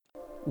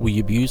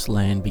We abuse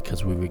land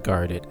because we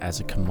regard it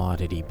as a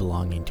commodity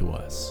belonging to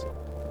us.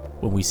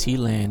 When we see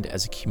land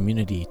as a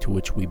community to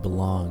which we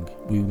belong,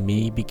 we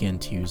may begin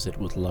to use it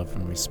with love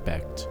and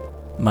respect.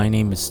 My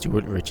name is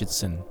Stuart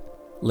Richardson.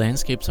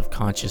 Landscapes of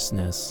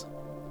Consciousness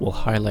will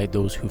highlight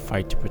those who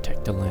fight to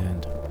protect the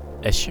land,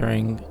 a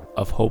sharing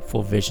of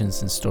hopeful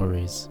visions and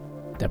stories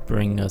that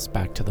bring us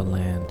back to the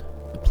land,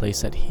 a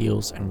place that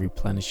heals and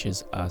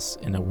replenishes us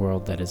in a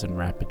world that is in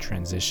rapid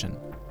transition.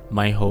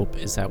 My hope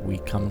is that we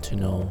come to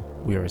know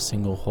we are a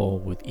single whole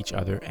with each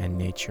other and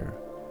nature,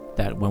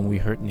 that when we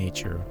hurt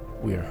nature,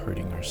 we are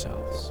hurting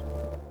ourselves.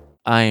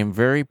 I am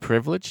very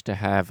privileged to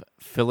have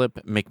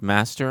Philip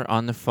McMaster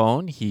on the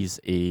phone.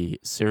 He's a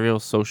serial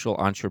social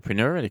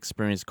entrepreneur and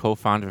experienced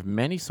co-founder of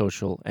many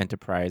social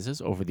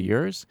enterprises over the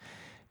years.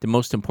 The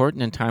most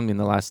important and timely in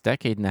the last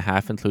decade and a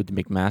half include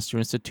the McMaster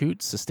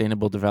Institute,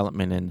 Sustainable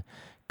Development in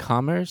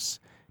Commerce,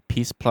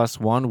 Peace Plus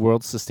One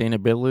World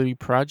Sustainability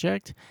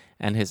Project,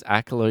 and his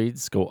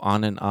accolades go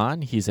on and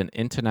on. He's an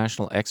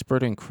international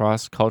expert in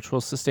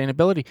cross-cultural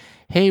sustainability.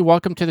 Hey,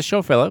 welcome to the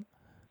show, Philip.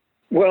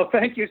 Well,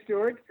 thank you,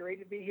 Stuart. Great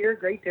to be here.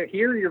 Great to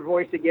hear your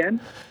voice again.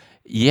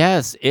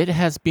 Yes, it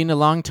has been a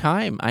long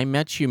time. I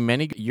met you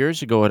many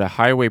years ago at a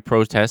highway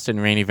protest in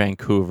rainy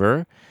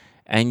Vancouver,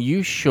 and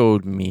you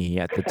showed me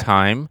at the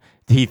time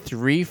the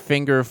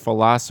three-finger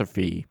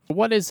philosophy.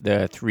 What is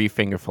the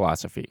three-finger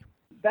philosophy?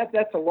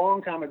 That's a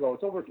long time ago.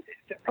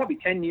 It's probably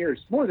 10 years,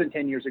 more than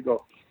 10 years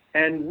ago.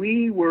 And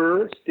we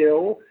were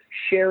still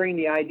sharing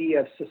the idea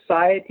of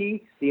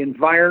society, the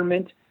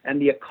environment, and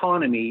the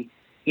economy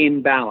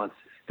in balance.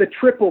 The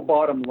triple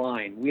bottom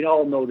line, we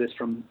all know this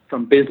from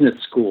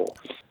business school.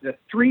 The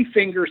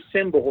three-finger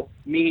symbol,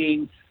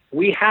 meaning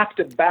we have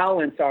to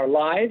balance our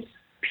lives,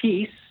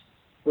 peace,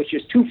 which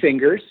is two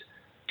fingers,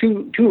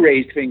 two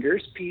raised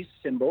fingers, peace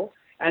symbol,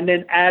 and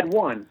then add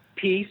one,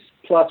 peace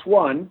plus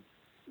one,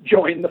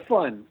 join the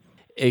fun.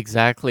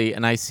 Exactly.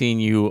 And I seen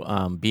you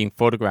being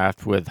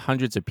photographed with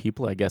hundreds of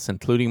people, I guess,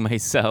 including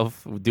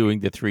myself, doing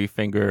the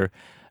three-finger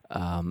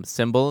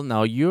symbol.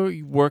 Now, your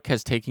work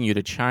has taken you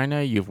to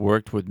China. You've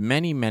worked with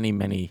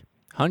many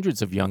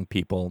hundreds of young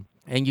people,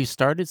 and you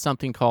started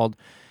something called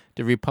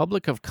the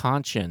Republic of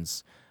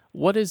Conscience.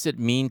 What does it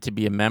mean to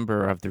be a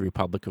member of the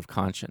Republic of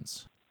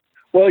Conscience?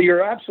 Well,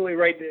 you're absolutely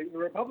right. The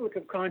Republic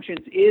of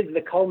Conscience is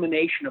the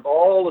culmination of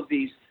all of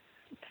these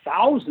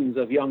thousands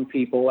of young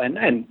people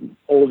and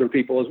older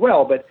people as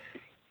well. But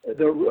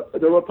the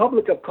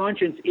Republic of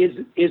Conscience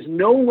is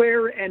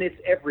nowhere and it's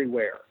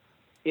everywhere.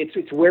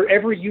 It's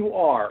wherever you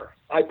are.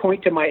 I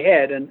point to my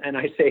head and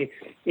I say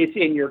it's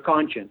in your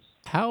conscience.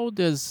 How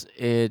does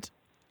it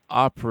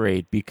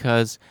operate?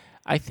 Because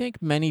I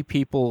think many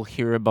people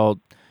hear about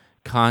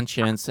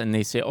conscience and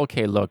they say,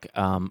 okay, look,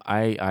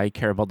 I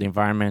care about the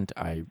environment,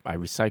 I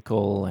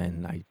recycle,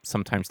 and I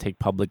sometimes take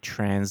public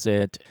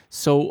transit.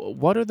 So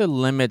what are the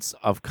limits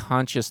of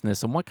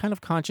consciousness, and what kind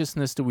of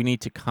consciousness do we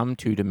need to come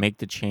to make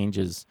the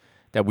changes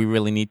that we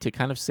really need to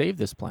kind of save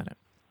this planet?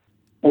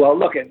 Well,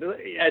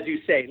 as you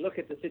say, look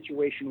at the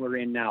situation we're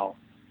in now.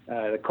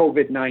 The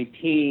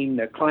COVID-19,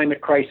 the climate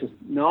crisis,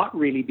 not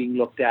really being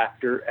looked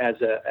after as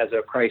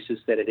a crisis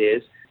that it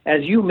is.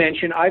 As you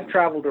mentioned, I've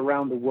traveled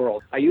around the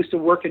world. I used to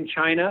work in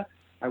China.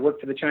 I worked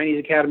for the Chinese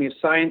Academy of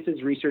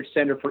Sciences, Research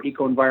Center for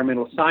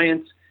Eco-Environmental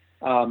Science.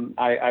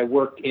 I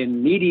worked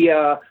in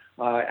media,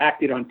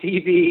 acted on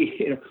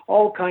TV,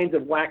 all kinds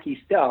of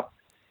wacky stuff,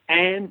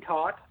 and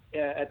taught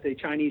at the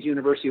Chinese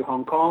University of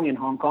Hong Kong in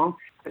Hong Kong,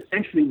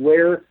 essentially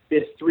where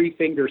this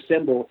three-finger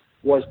symbol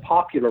was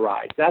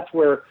popularized. That's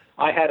where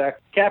I had a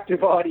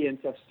captive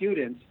audience of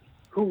students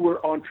who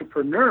were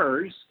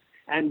entrepreneurs,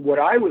 and what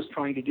I was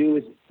trying to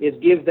do is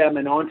give them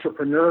an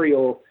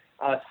entrepreneurial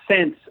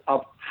sense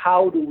of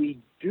how do we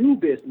do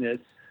business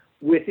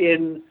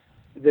within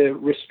the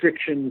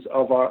restrictions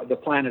of the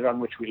planet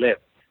on which we live.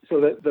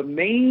 So the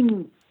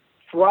main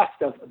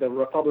thrust of the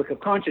Republic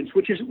of Conscience,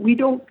 which is, we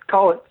don't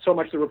call it so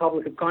much the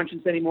Republic of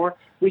Conscience anymore,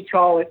 we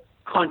call it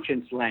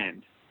Conscience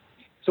Land.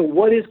 So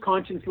what is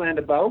Conscience Land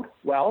about?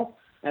 Well,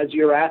 as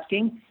you're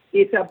asking,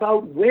 it's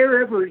about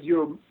wherever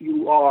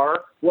you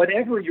are,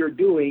 whatever you're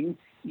doing,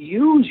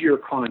 use your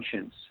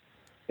conscience.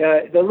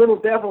 The little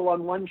devil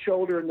on one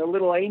shoulder and the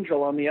little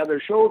angel on the other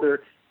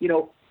shoulder,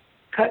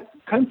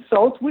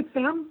 consult with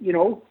them,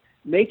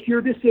 make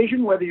your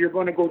decision whether you're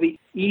going to go the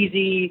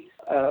easy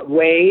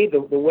way, the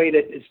way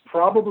that is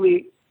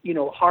probably,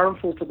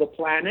 harmful to the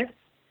planet,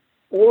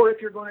 or if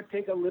you're going to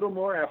take a little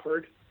more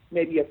effort,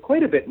 maybe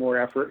quite a bit more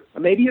effort,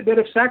 maybe a bit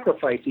of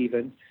sacrifice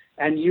even,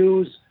 and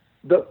use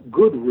the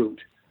good route,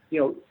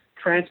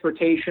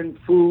 transportation,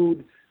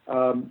 food,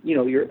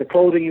 the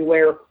clothing you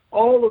wear,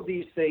 all of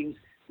these things.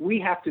 We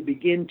have to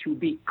begin to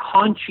be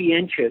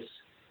conscientious.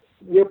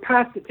 We're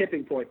past the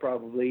tipping point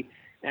probably,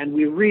 and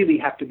we really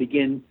have to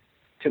begin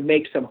to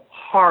make some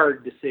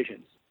hard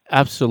decisions.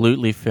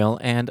 Absolutely, Phil.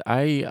 And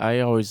I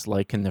always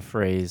liken the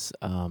phrase,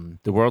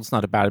 the world's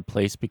not a bad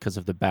place because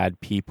of the bad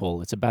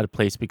people. It's a bad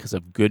place because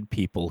of good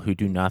people who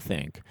do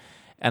nothing.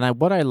 And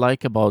what I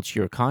like about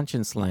your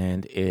Conscience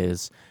Land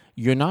is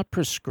you're not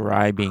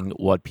prescribing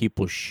what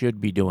people should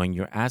be doing.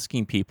 You're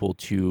asking people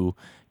to,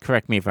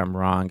 correct me if I'm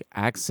wrong,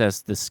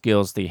 access the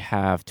skills they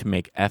have to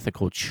make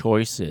ethical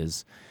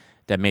choices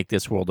that make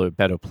this world a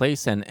better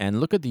place. And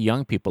look at the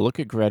young people. Look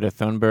at Greta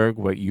Thunberg,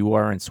 what you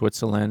are in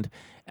Switzerland,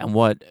 and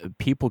what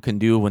people can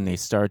do when they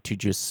start to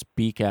just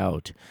speak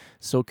out.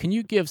 So can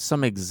you give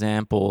some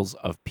examples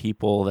of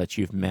people that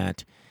you've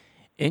met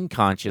in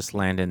Conscious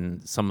Land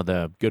and some of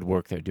the good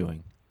work they're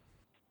doing?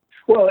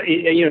 Well,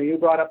 you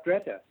brought up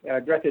Greta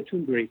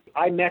Thunberg.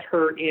 I met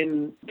her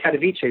in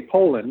Katowice,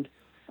 Poland,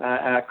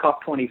 at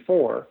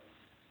COP24,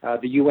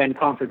 the UN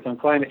Conference on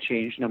Climate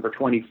Change, number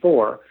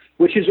 24,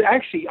 which is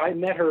actually, I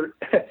met her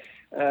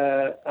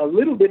a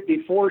little bit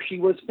before she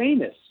was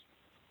famous.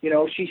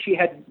 She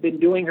had been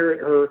doing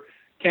her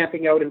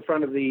camping out in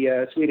front of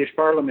the Swedish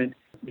Parliament.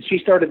 She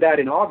started that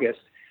in August,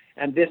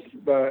 and this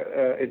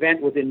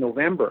event was in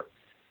November.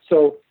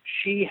 So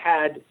she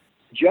had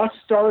just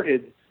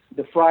started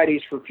the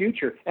Fridays for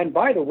Future. And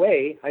by the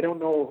way, I don't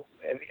know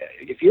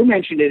if you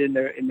mentioned it in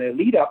the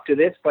lead up to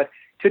this, but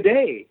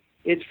today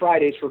it's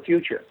Fridays for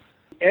Future.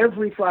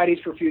 Every Fridays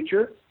for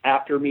Future,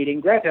 after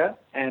meeting Greta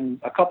and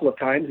a couple of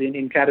times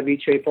in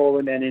Katowice,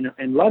 Poland, and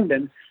in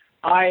London,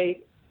 I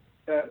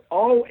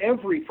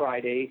every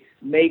Friday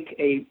make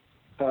a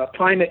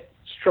climate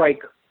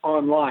strike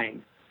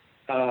online,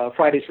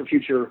 Fridays for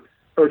Future,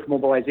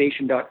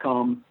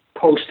 EarthMobilization.com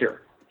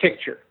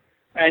picture.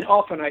 And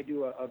often I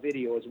do a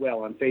video as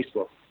well on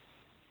Facebook.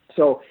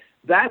 So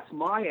that's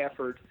my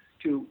effort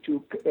to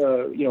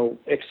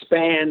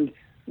expand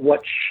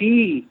what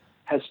she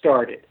has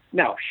started.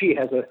 Now, she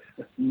has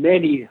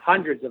many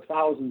hundreds of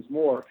thousands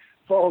more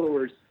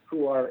followers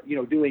who are,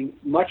 doing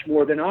much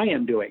more than I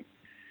am doing.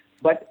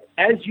 But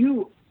as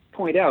you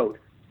point out,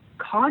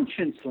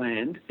 Conscience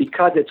Land,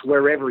 because it's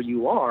wherever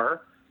you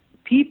are,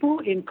 people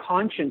in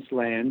Conscience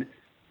Land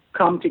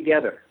come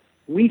together.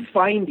 We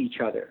find each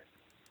other.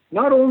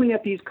 Not only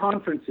at these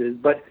conferences,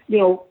 but,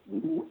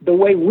 the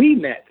way we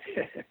met,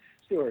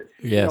 Stuart.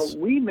 Yes.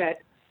 We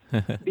met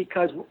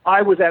because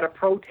I was at a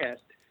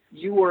protest.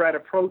 You were at a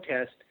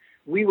protest.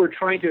 We were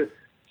trying to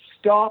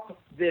stop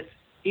this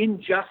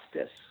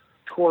injustice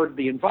toward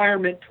the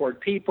environment, toward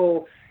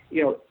people.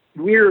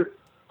 We're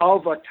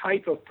of a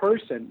type of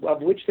person,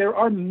 of which there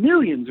are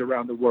millions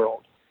around the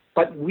world.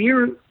 But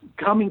we're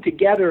coming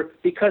together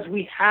because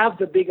we have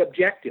the big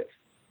objective.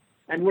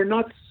 And we're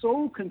not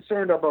so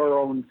concerned about our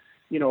own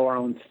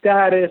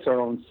status, our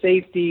own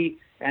safety,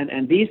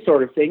 and these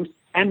sort of things.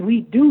 And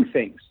we do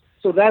things.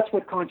 So that's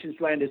what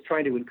Conscience Land is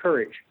trying to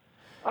encourage.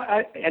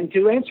 And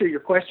to answer your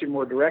question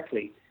more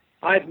directly,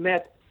 I've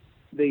met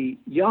the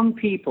young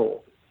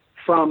people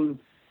from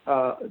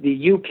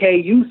the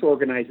UK youth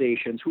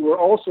organizations who are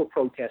also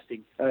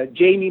protesting.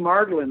 Jamie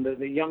Margolin,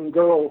 the young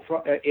girl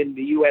in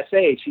the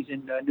USA, she's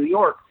in New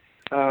York,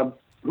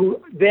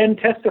 who then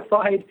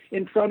testified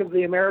in front of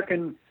the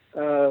American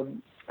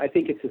I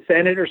think it's the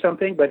Senate or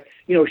something, but,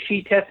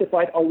 she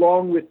testified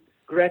along with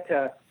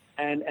Greta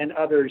and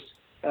others,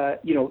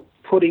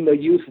 putting the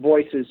youth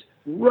voices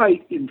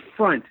right in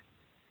front,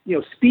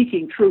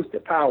 speaking truth to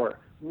power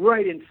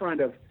right in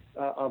front of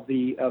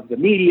the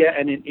media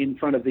and in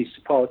front of these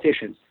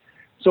politicians.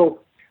 So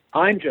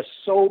I'm just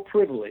so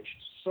privileged,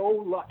 so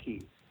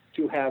lucky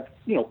to have,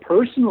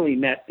 personally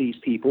met these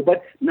people,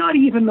 but not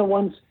even the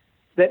ones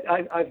that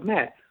I've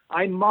met.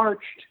 I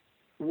marched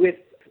with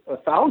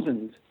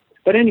thousands.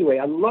 But anyway,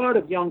 a lot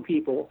of young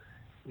people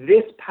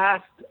this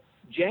past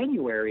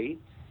January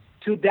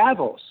to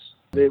Davos,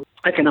 the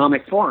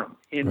economic forum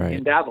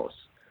in Davos.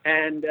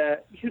 And,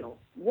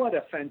 what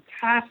a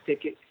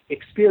fantastic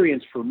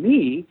experience for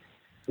me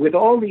with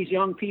all these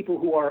young people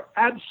who are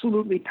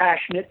absolutely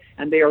passionate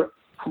and they are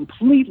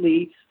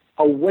completely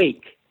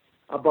awake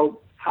about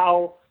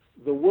how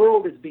the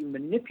world is being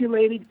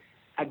manipulated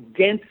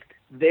against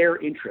their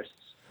interests.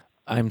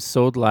 I'm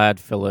so glad,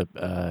 Philip,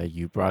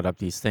 you brought up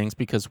these things,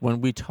 because when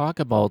we talk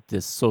about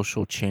this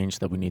social change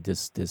that we need,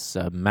 this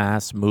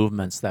mass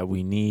movements that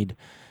we need,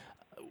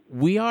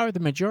 we are the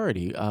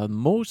majority.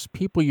 Most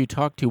people you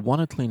talk to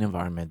want a clean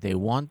environment. They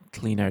want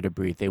clean air to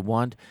breathe. They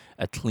want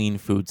a clean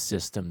food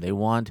system. They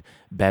want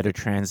better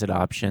transit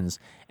options.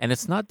 And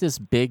it's not this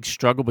big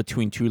struggle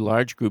between two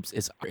large groups.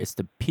 It's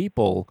the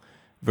people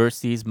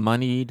versus these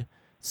moneyed,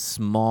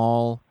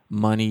 small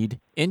moneyed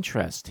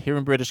interest. Here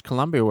in British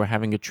Columbia, we're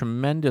having a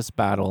tremendous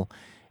battle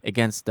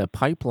against the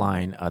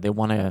pipeline. They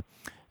want to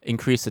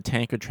increase the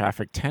tanker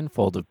traffic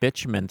tenfold of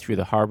bitumen through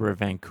the harbor of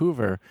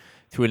Vancouver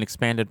through an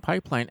expanded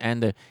pipeline.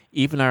 And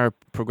even our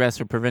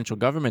progressive provincial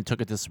government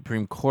took it to the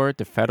Supreme Court.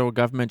 The federal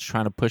government's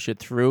trying to push it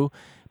through.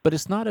 But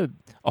it's not a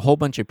whole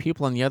bunch of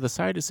people on the other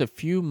side. It's a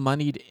few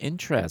moneyed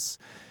interests.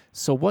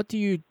 So what do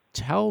you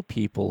tell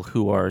people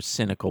who are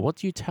cynical? What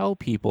do you tell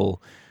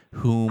people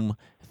whom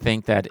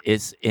think that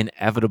it's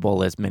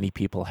inevitable, as many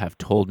people have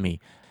told me?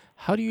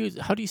 How do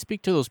you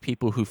speak to those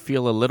people who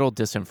feel a little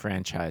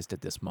disenfranchised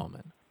at this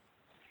moment?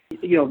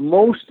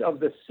 Most of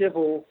the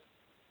civil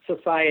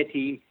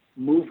society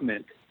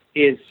movement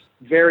is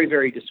very,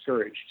 very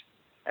discouraged.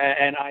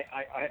 And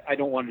I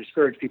don't want to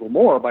discourage people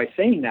more by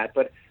saying that,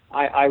 but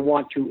I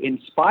want to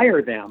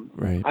inspire them.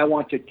 Right. I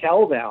want to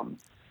tell them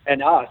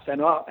and us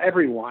and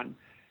everyone,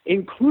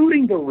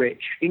 including the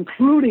rich,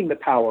 including the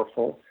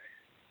powerful,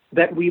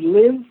 that we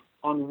live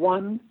on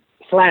one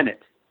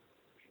planet.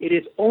 It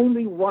is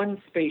only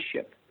one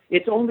spaceship.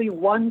 It's only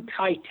one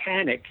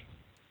Titanic,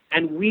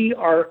 and we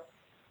are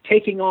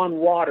taking on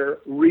water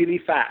really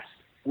fast.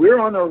 We're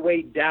on our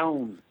way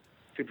down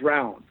to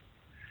drown.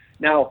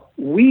 Now,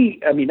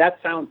 that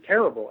sounds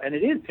terrible, and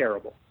it is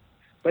terrible,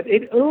 but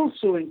it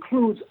also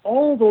includes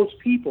all those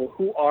people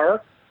who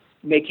are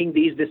making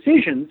these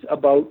decisions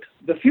about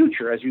the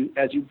future, as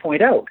you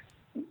point out.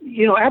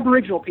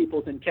 Aboriginal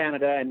peoples in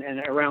Canada and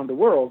around the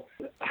world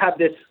have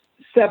this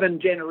 7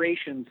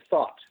 generations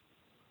thought,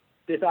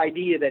 this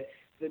idea that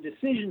the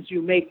decisions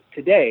you make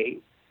today,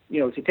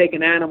 to take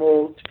an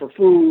animal for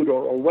food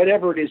or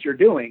whatever it is you're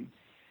doing,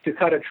 to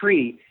cut a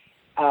tree,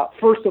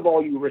 first of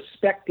all, you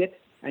respect it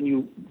and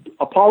you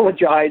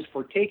apologize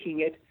for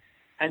taking it,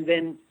 and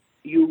then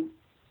you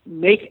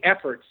make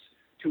efforts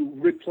to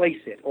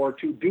replace it or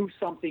to do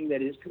something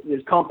that is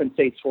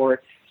compensates for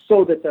it,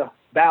 so that the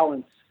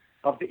balance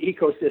of the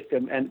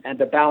ecosystem and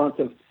the balance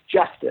of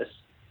justice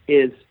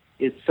is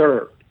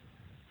served.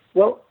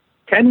 Well,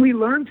 can we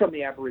learn from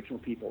the Aboriginal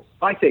peoples?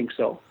 I think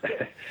so.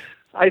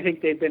 I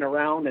think they've been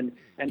around and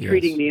Yes.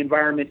 treating the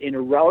environment in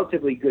a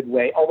relatively good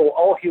way, although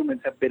all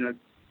humans have been a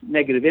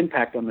negative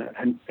impact on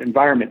the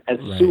environment as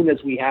Right. soon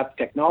as we have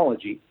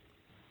technology.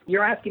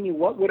 You're asking me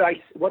what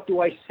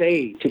do I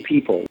say to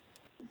people?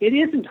 It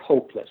isn't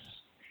hopeless.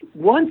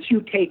 Once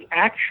you take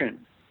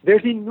action,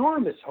 there's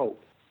enormous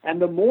hope.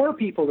 And the more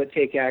people that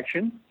take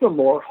action, the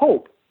more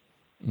hope.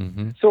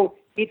 Mm-hmm. So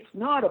it's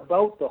not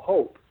about the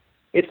hope.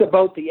 It's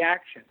about the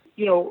action.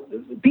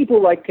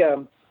 People like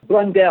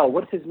Blundell,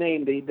 what's his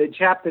name? The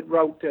chap that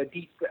wrote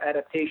Deep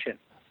Adaptation.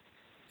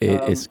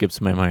 It skips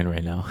my mind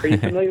right now. Are you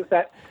familiar with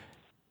that?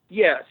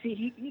 Yeah.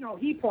 See,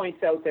 he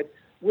points out that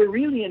we're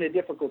really in a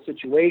difficult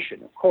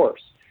situation, of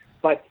course.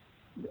 But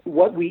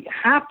what we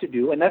have to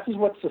do, and this is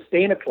what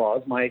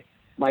Sustainaclaus,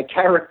 my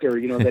character,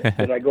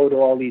 that I go to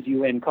all these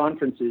UN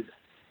conferences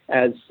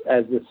as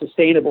the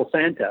sustainable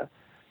Santa.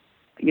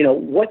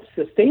 What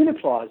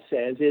Sustainaclaus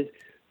says is,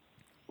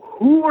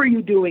 who are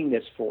you doing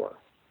this for?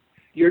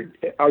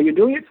 Are you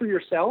doing it for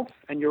yourself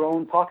and your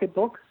own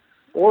pocketbook,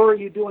 or are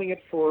you doing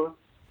it for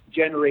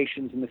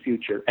generations in the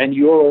future and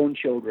your own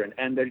children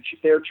and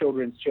their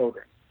children's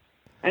children?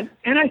 And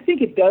I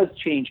think it does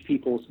change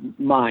people's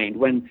mind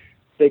when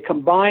they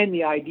combine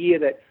the idea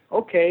that,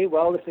 okay,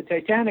 well, if the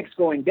Titanic's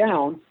going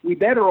down, we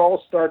better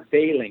all start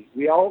bailing.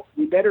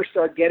 We better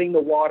start getting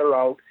the water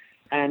out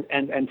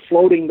and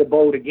floating the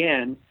boat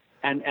again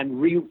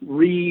and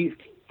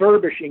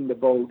refurbishing the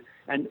boat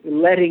and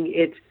letting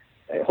it,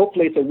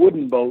 hopefully it's a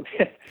wooden boat,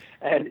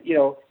 and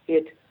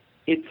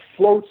it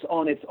floats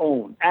on its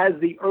own, as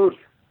the earth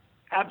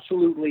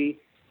absolutely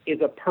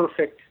is a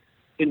perfect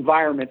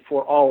environment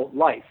for all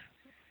life.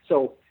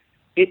 So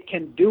it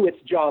can do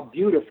its job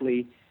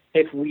beautifully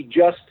if we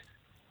just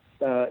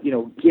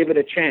give it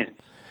a chance.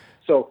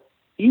 So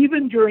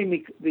even during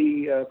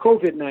the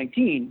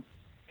COVID-19,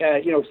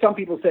 some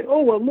people said,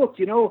 oh, well, look,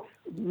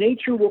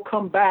 nature will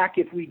come back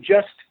if we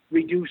just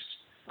reduce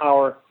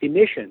our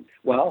emissions.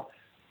 Well,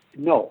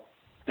 no.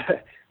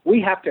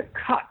 We have to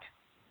cut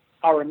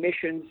our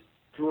emissions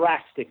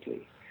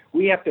drastically.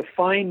 We have to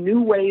find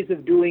new ways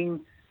of doing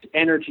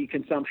energy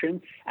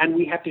consumption, and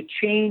we have to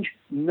change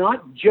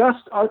not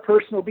just our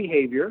personal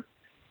behavior.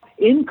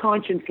 In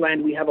Conscience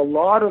Land, we have a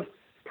lot of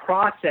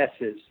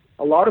processes,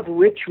 a lot of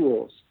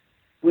rituals,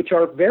 which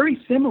are very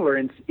similar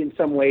in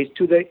some ways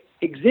to the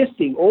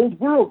existing old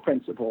world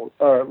principles,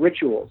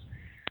 rituals.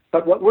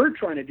 But what we're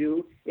trying to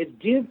do is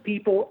give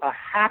people a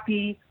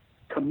happy,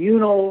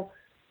 communal,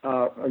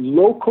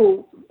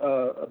 local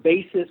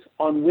basis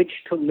on which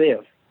to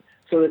live,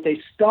 so that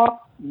they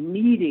stop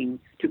needing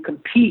to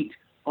compete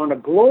on a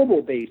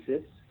global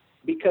basis,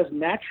 because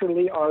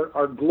naturally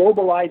our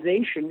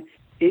globalization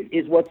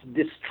is what's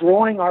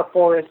destroying our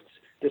forests,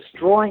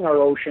 destroying our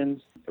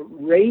oceans,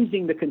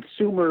 raising the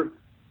consumer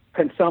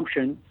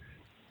consumption,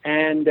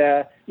 and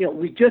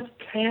we just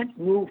can't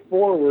move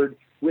forward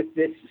with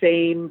this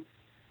same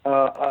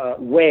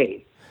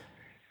way.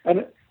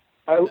 And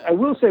I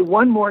will say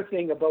one more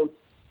thing about,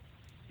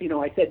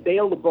 I said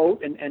bail the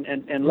boat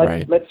and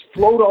let's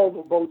float all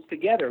the boats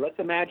together. Let's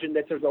imagine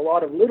that there's a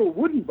lot of little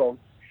wooden boats,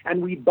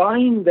 and we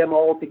bind them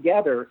all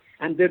together,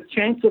 and the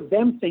chance of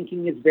them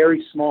sinking is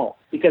very small.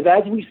 Because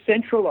as we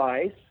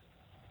centralize,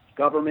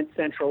 government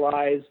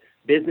centralize,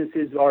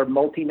 businesses are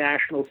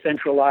multinational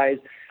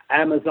centralized,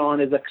 Amazon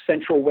is a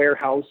central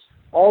warehouse,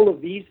 all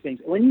of these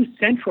things. When you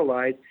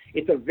centralize,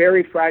 it's a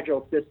very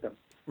fragile system.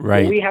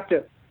 Right. So we have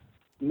to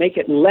make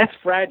it less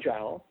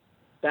fragile.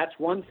 That's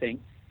one thing.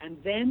 And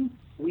then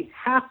we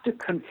have to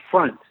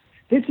confront.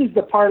 This is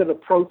the part of the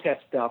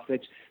protest stuff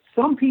that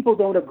some people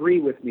don't agree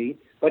with me,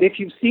 but if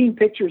you've seen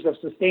pictures of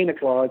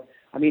Sustainaclaus,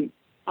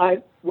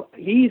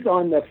 he's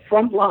on the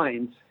front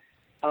lines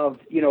of,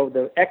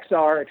 the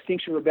XR,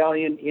 Extinction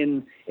Rebellion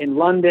in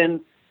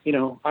London.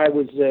 I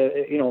was,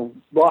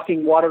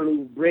 walking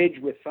Waterloo Bridge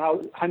with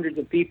hundreds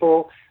of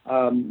people,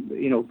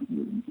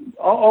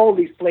 all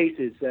these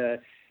places,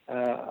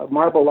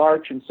 Marble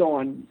Arch and so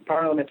on,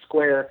 Parliament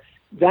Square.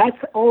 That's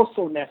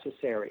also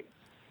necessary.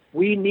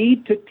 We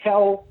need to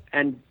tell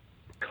and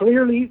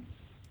clearly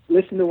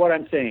listen to what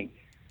I'm saying.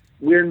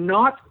 We're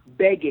not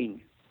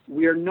begging.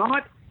 We're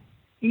not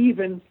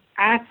even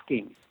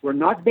asking. We're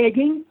not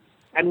begging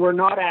and we're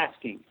not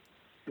asking.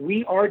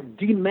 We are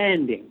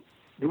demanding.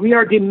 We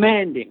are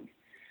demanding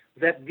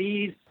that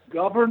these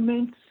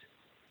governments,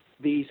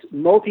 these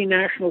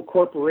multinational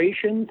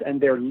corporations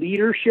and their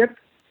leadership,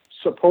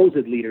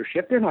 supposed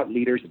leadership, they're not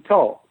leaders at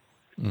all,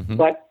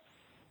 but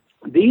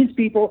these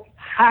people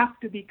have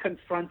to be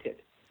confronted.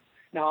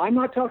 Now, I'm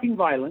not talking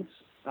violence.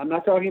 I'm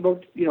not talking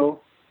about,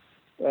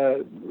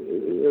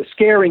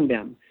 scaring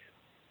them.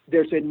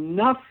 There's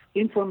enough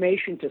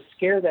information to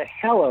scare the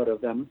hell out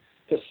of them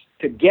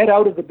to get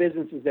out of the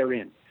businesses they're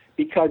in.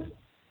 Because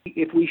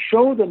if we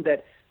show them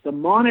that the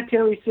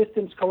monetary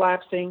system's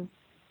collapsing,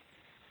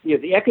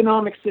 the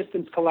economic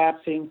system's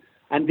collapsing,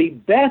 and the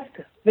best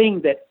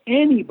thing that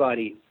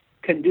anybody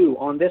can do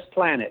on this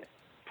planet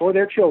for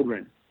their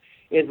children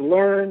is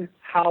learn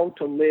how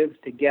to live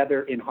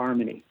together in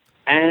harmony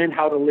and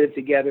how to live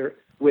together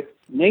with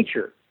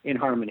nature in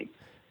harmony,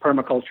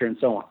 permaculture and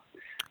so on.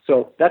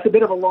 So that's a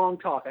bit of a long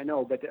talk, I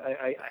know, but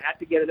I had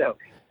to get it out.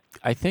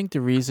 I think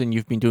the reason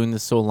you've been doing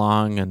this so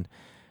long, and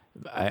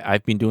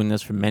I've been doing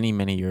this for many,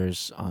 many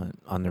years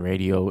on the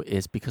radio,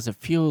 is because it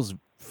feels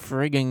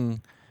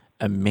frigging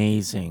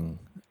amazing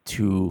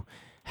to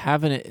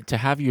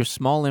have your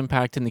small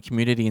impact in the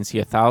community and see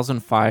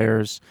 1,000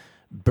 fires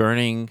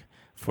burning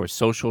for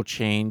social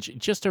change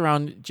just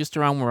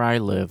around where I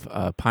live.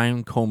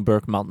 Pinecone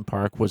Burke Mountain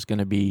Park was going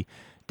to be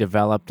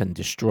developed and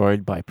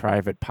destroyed by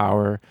private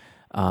power.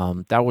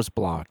 That was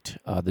blocked.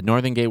 The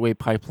Northern Gateway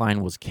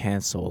pipeline was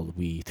canceled.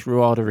 We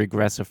threw out a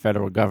regressive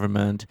federal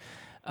government.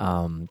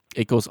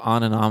 It goes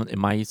on and on. In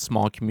my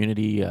small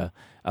community, a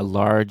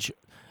large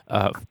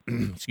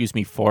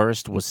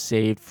forest was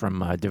saved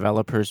from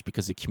developers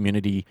because the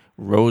community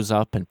rose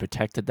up and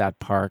protected that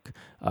park,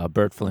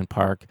 Bert Flynn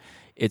Park.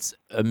 It's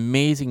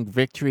amazing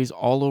victories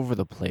all over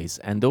the place,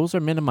 and those are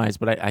minimized,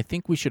 but I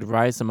think we should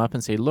rise them up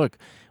and say, look,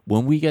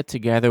 when we get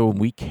together, when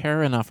we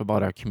care enough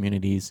about our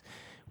communities,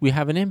 we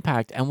have an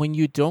impact. And when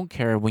you don't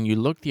care, when you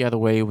look the other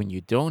way, when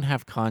you don't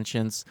have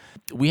conscience,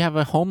 we have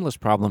a homeless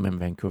problem in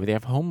Vancouver. They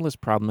have a homeless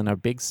problem in our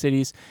big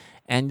cities,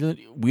 and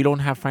we don't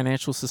have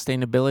financial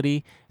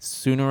sustainability.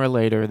 Sooner or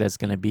later, there's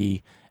going to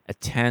be a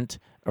tent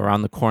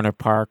around the corner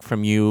park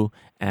from you,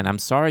 and I'm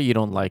sorry you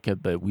don't like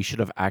it, but we should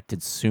have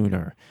acted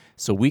sooner.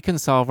 So we can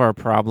solve our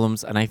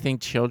problems, and I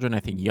think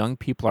young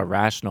people are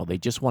rational. They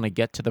just want to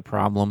get to the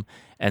problem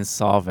and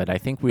solve it. I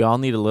think we all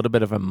need a little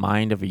bit of a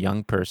mind of a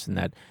young person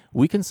that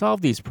we can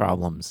solve these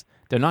problems.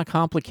 They're not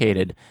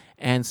complicated.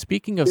 And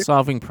speaking of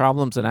solving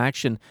problems in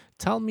action,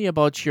 tell me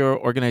about your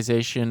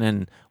organization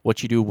and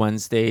what you do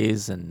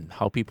Wednesdays and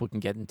how people can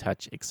get in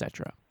touch,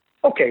 etc.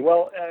 Okay,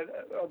 well,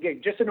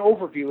 just an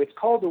overview. It's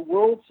called the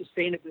World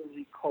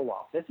Sustainability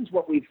Co-op. This is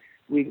what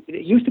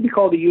it used to be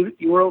called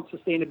the World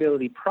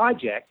Sustainability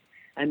Project,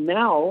 and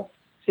now,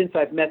 since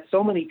I've met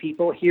so many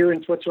people here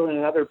in Switzerland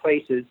and other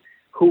places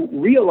who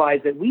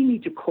realize that we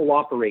need to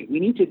cooperate, we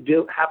need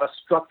to have a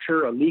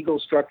structure, a legal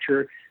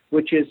structure,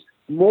 which is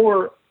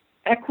more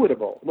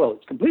equitable. Well,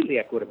 it's completely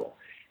equitable.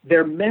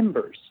 They're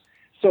members.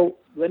 So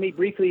let me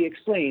briefly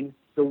explain.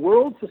 The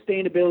World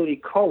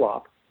Sustainability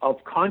Co-op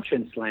of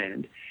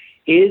Conscience-Land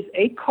is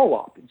a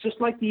co-op,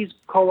 just like these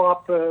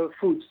co-op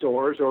food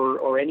stores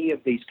or any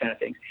of these kind of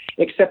things,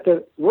 except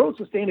the World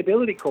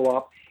Sustainability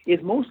Co-op is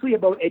mostly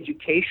about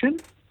education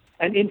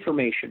and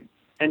information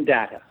and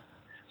data.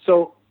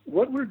 So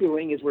what we're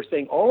doing is we're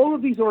saying all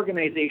of these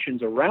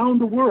organizations around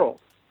the world,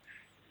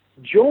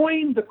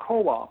 join the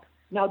co-op.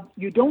 Now,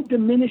 you don't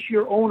diminish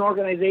your own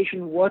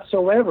organization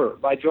whatsoever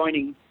by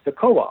joining the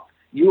co-op.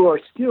 You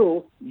are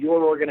still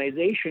your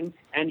organization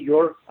and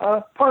you're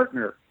a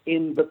partner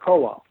in the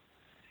co-op.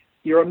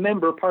 You're a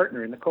member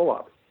partner in the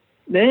co-op.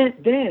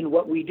 Then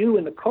what we do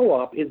in the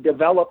co-op is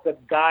develop the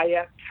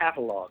Gaia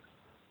catalog.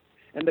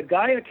 And the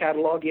Gaia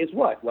catalog is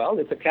what? Well,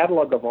 it's a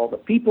catalog of all the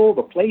people,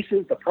 the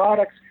places, the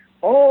products,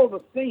 all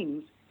the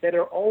things that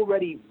are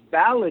already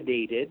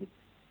validated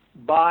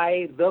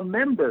by the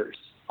members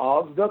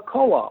of the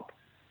co-op.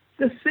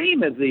 The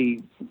same as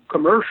the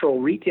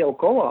commercial retail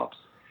co-ops.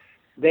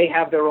 They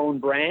have their own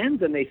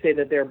brands and they say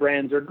that their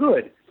brands are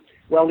good.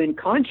 Well, in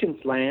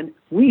Conscience-Land,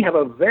 we have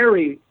a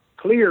very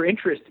clear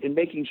interest in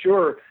making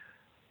sure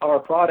our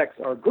products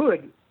are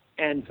good,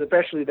 and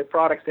especially the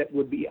products that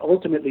would be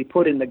ultimately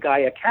put in the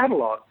Gaia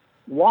catalog.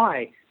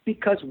 Why?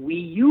 Because we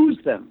use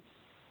them.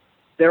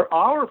 They're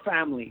our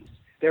families.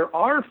 They're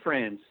our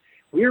friends.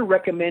 We're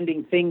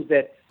recommending things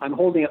that, I'm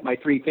holding up my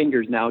three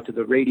fingers now to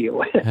the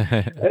radio.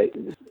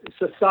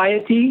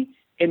 Society,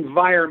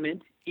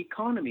 environment,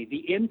 economy,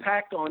 the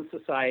impact on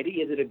society.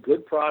 Is it a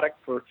good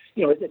product for,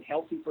 is it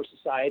healthy for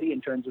society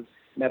in terms of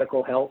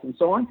medical health and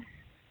so on?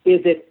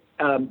 Is it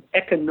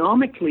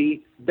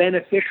economically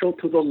beneficial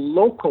to the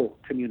local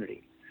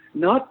community?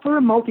 Not for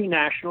a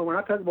multinational. We're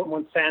not talking about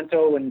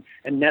Monsanto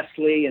and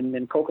Nestle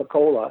and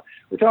Coca-Cola.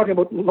 We're talking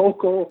about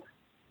local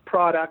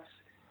products,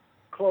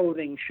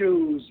 clothing,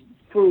 shoes,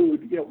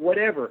 food,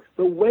 whatever.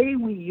 The way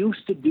we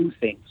used to do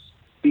things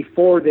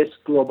before this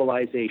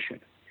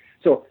globalization.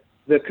 So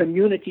the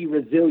community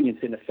resilience,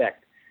 in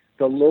effect,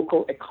 the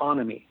local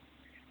economy,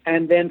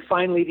 and then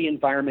finally the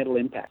environmental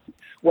impact.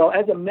 Well,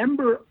 as a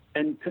member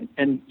and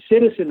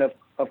citizen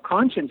of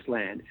Conscience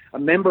Land, a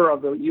member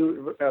of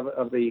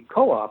the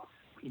co-op,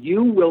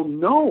 you will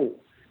know,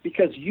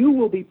 because you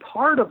will be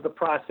part of the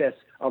process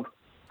of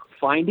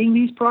finding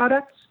these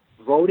products,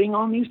 voting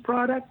on these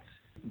products,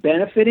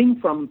 benefiting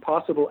from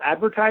possible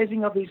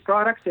advertising of these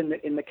products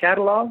in the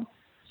catalog.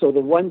 So the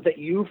ones that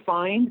you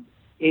find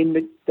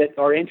that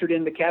are entered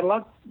in the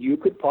catalog, you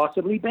could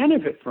possibly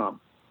benefit from.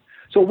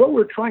 So what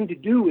we're trying to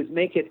do is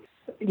make it,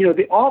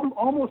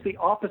 almost the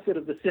opposite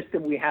of the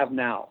system we have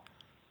now.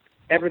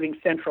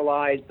 Everything's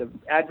centralized. The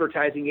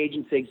advertising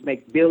agencies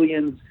make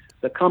billions.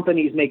 The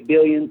companies make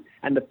billions,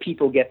 and the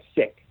people get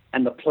sick,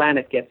 and the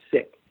planet gets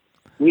sick.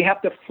 We have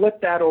to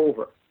flip that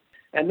over.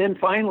 And then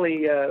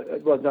finally,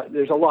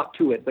 there's a lot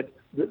to it, but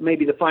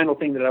maybe the final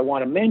thing that I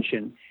want to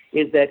mention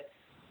is that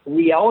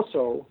we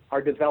also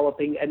are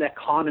developing an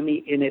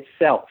economy in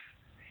itself.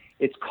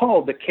 It's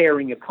called the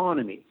caring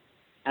economy.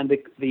 And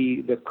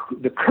the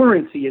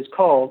currency is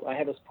called, I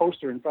have a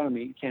poster in front of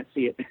me, you can't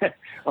see it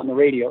on the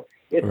radio,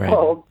 it's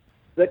called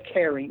the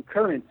caring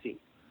currency.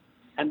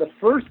 And the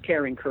first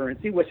caring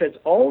currency, which has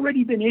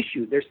already been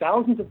issued, there's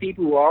thousands of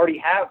people who already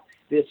have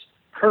this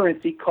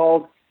currency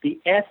called the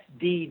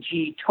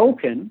SDG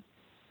token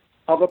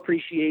of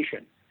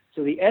appreciation.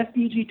 So the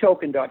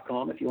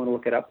SDGtoken.com, if you want to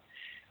look it up,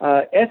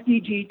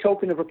 SDG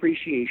token of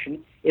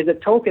appreciation is a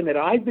token that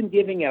I've been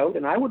giving out,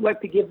 and I would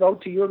like to give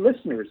out to your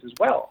listeners as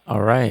well.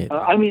 All right.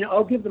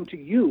 I'll give them to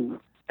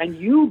you, and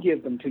you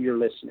give them to your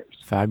listeners.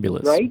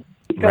 Fabulous. Right?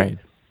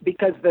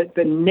 Because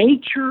the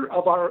nature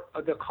of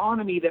the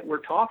economy that we're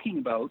talking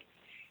about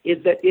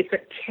is that it's a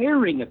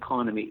caring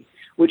economy,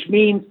 which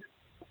means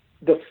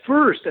the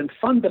first and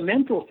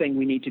fundamental thing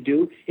we need to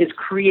do is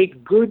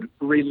create good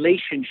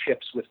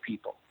relationships with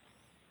people.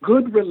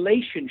 Good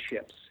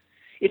relationships.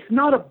 It's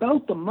not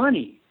about the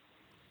money.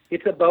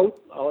 It's about,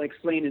 I'll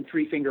explain in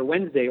Three Finger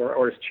Wednesday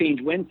or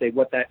Change Wednesday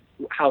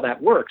how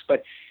that works,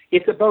 but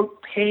it's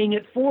about paying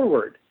it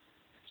forward.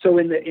 So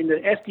in the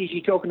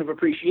SDG token of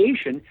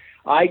appreciation,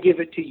 I give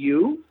it to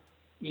you,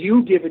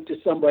 you give it to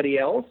somebody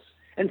else,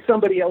 and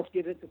somebody else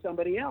gives it to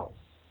somebody else.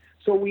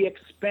 So we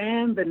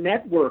expand the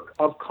network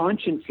of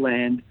Conscience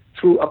Land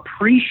through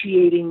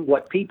appreciating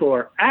what people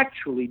are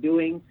actually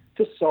doing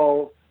to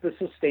solve the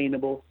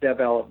Sustainable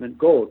Development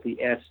Goals, the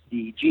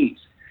SDGs.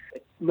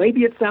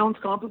 Maybe it sounds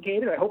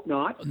complicated. I hope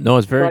not. No,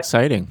 it's very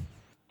exciting.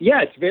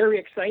 Yeah, it's very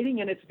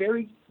exciting and it's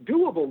very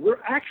doable.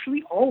 We're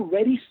actually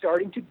already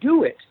starting to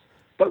do it.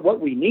 But what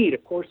we need,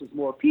 of course, is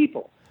more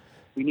people.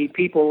 We need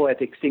people at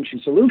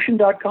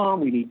extinctionsolution.com.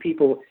 We need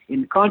people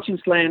in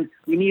Conscience Land.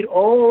 We need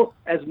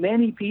as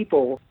many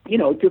people,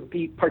 to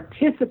be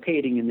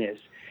participating in this.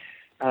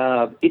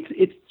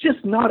 It's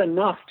just not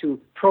enough to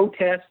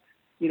protest.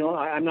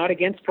 I'm not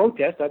against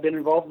protest. I've been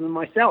involved in them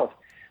myself.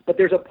 But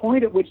there's a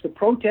point at which the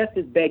protest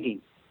is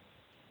begging.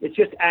 It's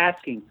just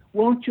asking,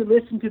 won't you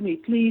listen to me?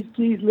 Please,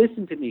 please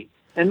listen to me.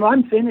 And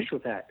I'm finished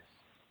with that.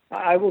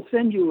 I will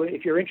send you,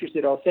 if you're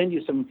interested, I'll send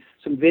you some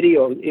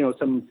video,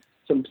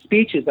 some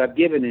speeches I've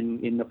given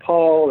in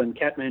Nepal and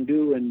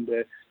Kathmandu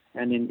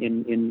and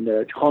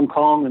in Hong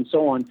Kong and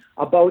so on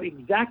about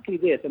exactly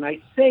this. And I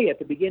say at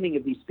the beginning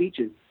of these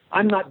speeches,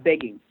 I'm not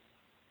begging.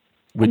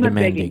 I'm not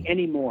begging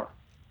anymore.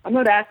 I'm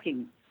not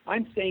asking.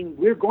 I'm saying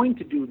we're going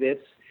to do this.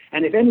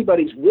 And if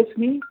anybody's with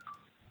me,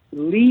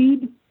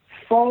 lead,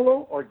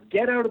 follow, or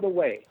get out of the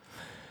way,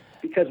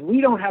 because we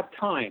don't have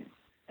time.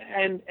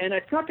 And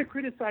it's not to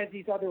criticize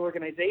these other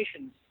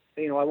organizations.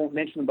 I won't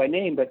mention them by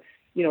name, but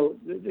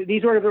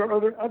these are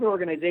other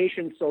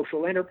organizations,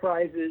 social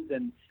enterprises,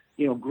 and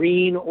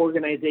green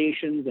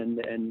organizations,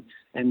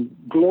 and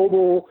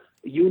global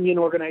union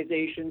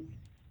organizations.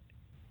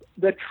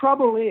 The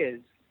trouble is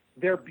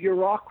they're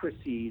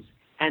bureaucracies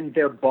and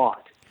they're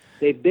bought.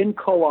 They've been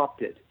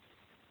co-opted.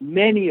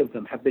 Many of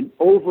them have been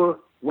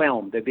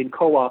overwhelmed. They've been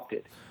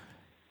co-opted.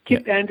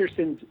 Kip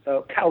Anderson's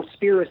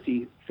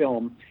Cowspiracy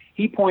film,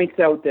 he points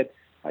out that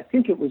I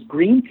think it was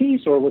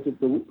Greenpeace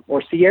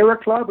or Sierra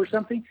Club or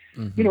something.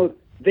 Mm-hmm.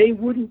 They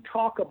wouldn't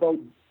talk about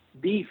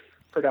beef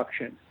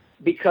production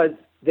because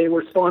they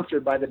were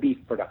sponsored by the beef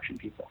production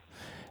people.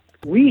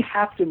 We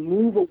have to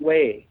move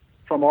away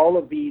from all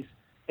of these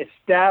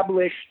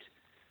established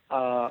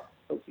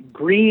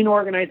green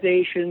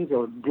organizations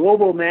or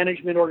global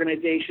management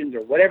organizations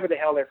or whatever the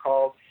hell they're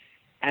called,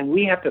 and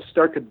we have to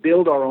start to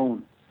build our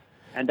own.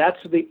 And that's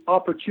the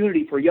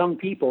opportunity for young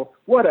people.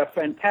 What a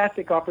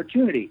fantastic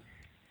opportunity.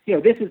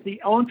 This is the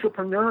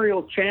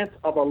entrepreneurial chance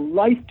of a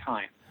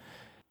lifetime.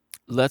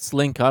 Let's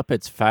link up.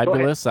 It's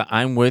fabulous.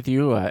 I'm with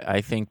you. I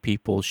think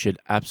people should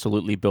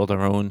absolutely build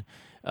our own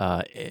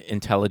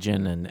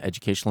intelligent and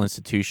educational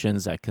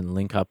institutions that can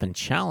link up and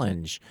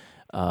challenge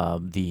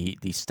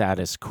the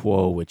status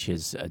quo, which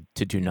is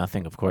to do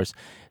nothing, of course.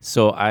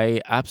 So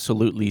I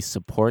absolutely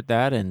support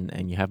that,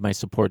 and you have my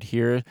support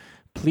here.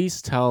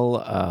 Please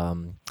tell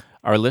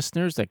our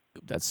listeners that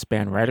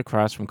span right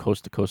across from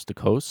coast to coast to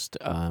coast,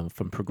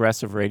 from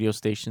progressive radio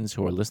stations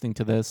who are listening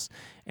to this,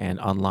 and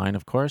online,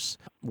 of course.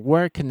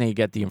 Where can they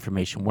get the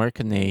information? Where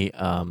can they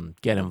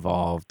get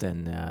involved,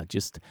 and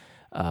just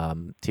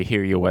to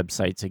hear your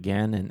websites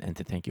again, and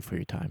to thank you for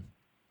your time?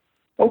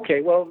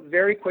 Okay, well,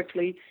 very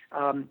quickly,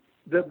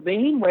 the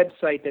main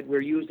website that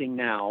we're using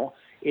now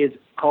is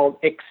called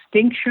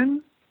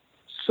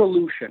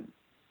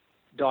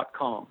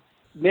extinctionsolution.com.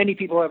 Many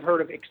people have heard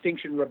of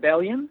Extinction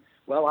Rebellion.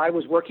 Well, I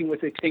was working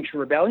with Extinction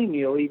Rebellion.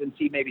 You'll even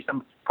see maybe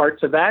some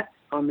parts of that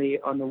on the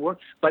work.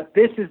 But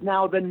this is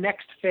now the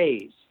next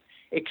phase,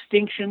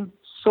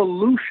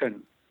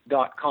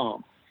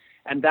 extinctionsolution.com.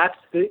 And that's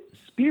the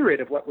spirit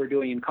of what we're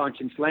doing in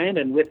Conscience Land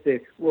and with the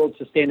World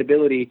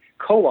Sustainability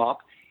Co-op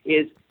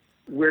is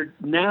we're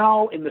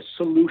now in the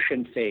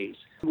solution phase.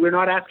 We're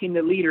not asking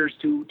the leaders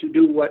to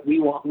do what we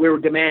want. We're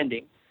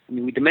demanding. I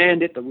mean, we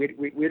demand it, but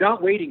we're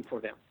not waiting for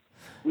them.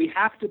 We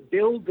have to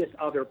build this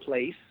other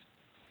place.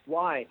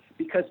 Why?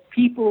 Because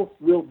people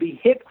will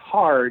be hit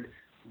hard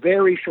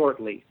very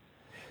shortly.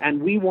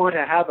 And we want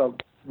to have a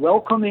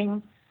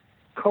welcoming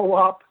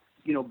co-op,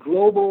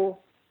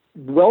 global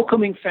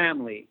welcoming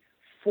family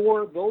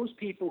for those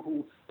people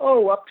who,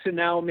 up to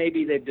now,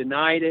 maybe they've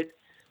denied it,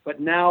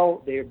 but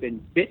now they've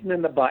been bitten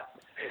in the butt.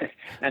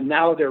 And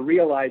now they're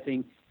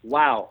realizing,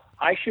 wow,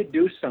 I should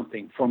do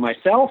something for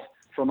myself,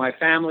 for my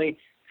family,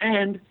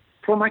 and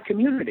for my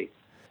community.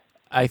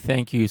 I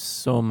thank you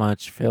so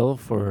much, Phil,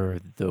 for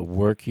the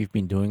work you've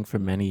been doing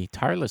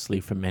tirelessly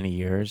for many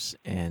years.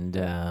 And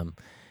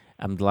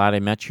I'm glad I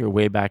met you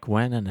way back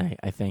when, and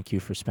I thank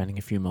you for spending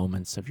a few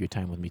moments of your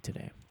time with me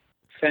today.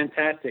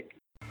 Fantastic.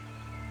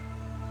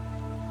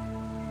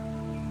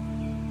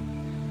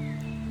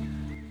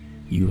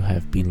 You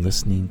have been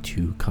listening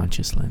to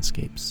Conscious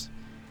Landscapes.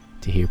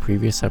 To hear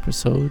previous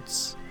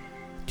episodes,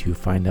 to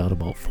find out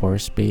about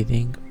forest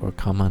bathing, or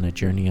come on a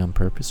journey on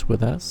purpose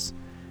with us,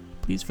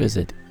 please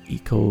visit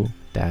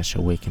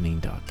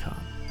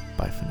eco-awakening.com.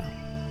 Bye for now.